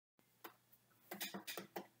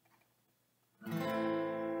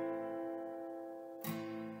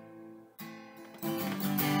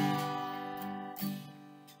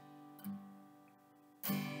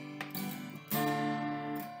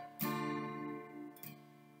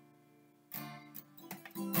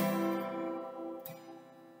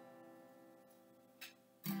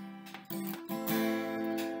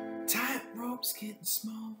Tightrope's getting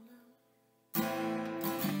smaller,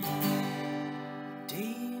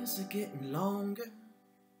 days are getting longer,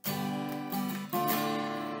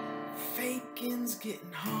 faking's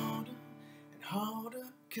getting harder and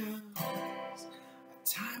harder, 'cause a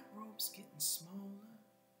tightrope's getting smaller.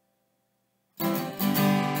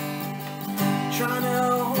 Trying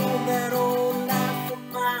to hold that old life of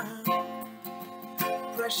mine,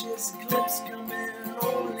 precious glimpse coming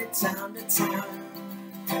only time to time.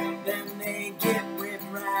 Then they get ripped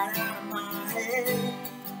right out of my head.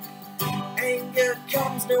 Anger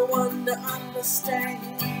comes, no one to understand.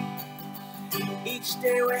 Each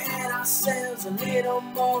day we had ourselves a little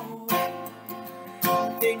more.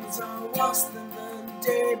 Things are worse than the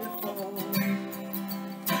day before.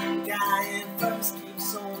 Guy in first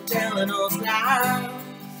keeps on telling us lies,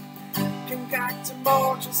 concoct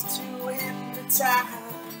more just to hypnotize.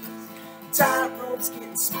 Tightrope's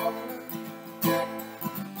getting smaller,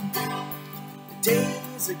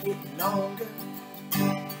 days are getting longer,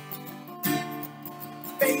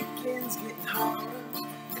 faking's getting harder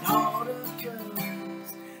and harder,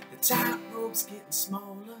 'cause the tightrope's getting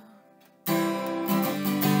smaller.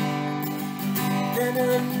 Then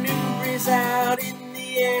a new breeze out in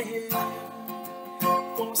the air,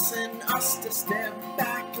 forcing us to step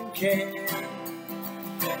back and care.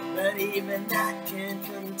 But even that can't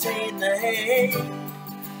contain the hate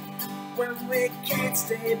when we can't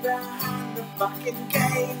stay behind the fucking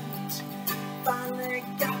gate. Finally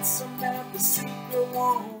got some of the secret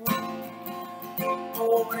one,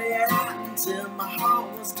 hold it out until my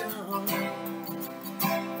heart was done.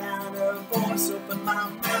 Found a voice, opened my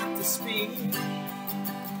mouth to speak.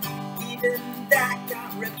 Even that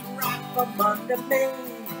got ripped right from under me.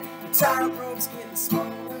 The tightrope's getting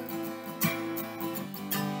smaller,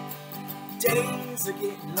 days are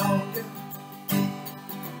getting longer,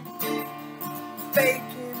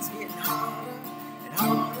 faking's getting harder and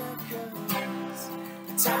harder, 'cause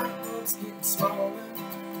the tightrope's getting smaller.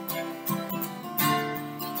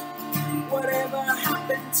 Whatever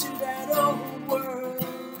happened to that old world?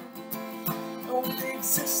 Only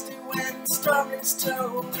existed when the story's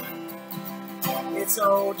told. It's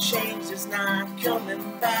all changed, it's not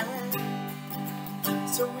coming back.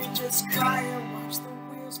 So we just cry and watch the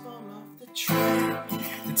wheels fall off the track.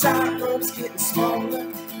 The tightrope's getting smaller,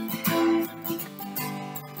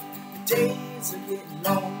 days are getting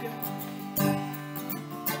longer,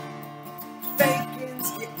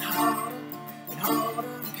 faking's getting harder and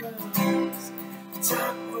harder, 'cause the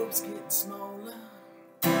tightrope's getting smaller.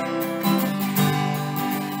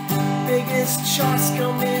 Biggest choice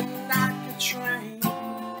coming like a train,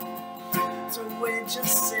 so we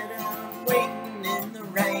just sit out waiting in the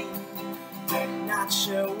rain. Not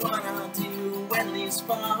sure what I'll do when these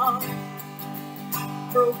fall.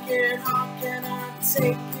 Broken heart, can I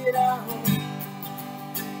take it all?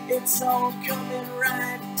 It's all coming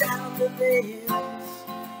right down to this.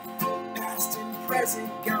 Past and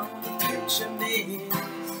present gone, the future missed.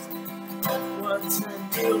 What to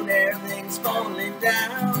do when everything's falling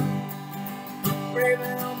down?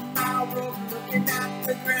 Braving on my road, looking at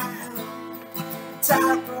the ground.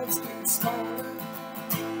 Tightrope's getting smaller,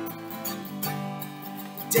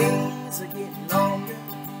 days are getting longer,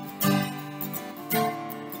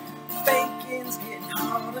 faking's getting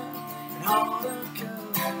harder and harder,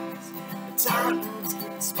 'cause the tightrope's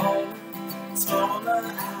getting smaller and smaller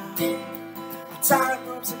out. The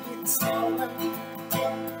tightropes are getting smaller,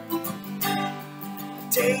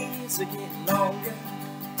 days are getting longer,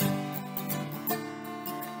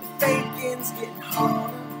 faking's getting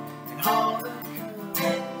harder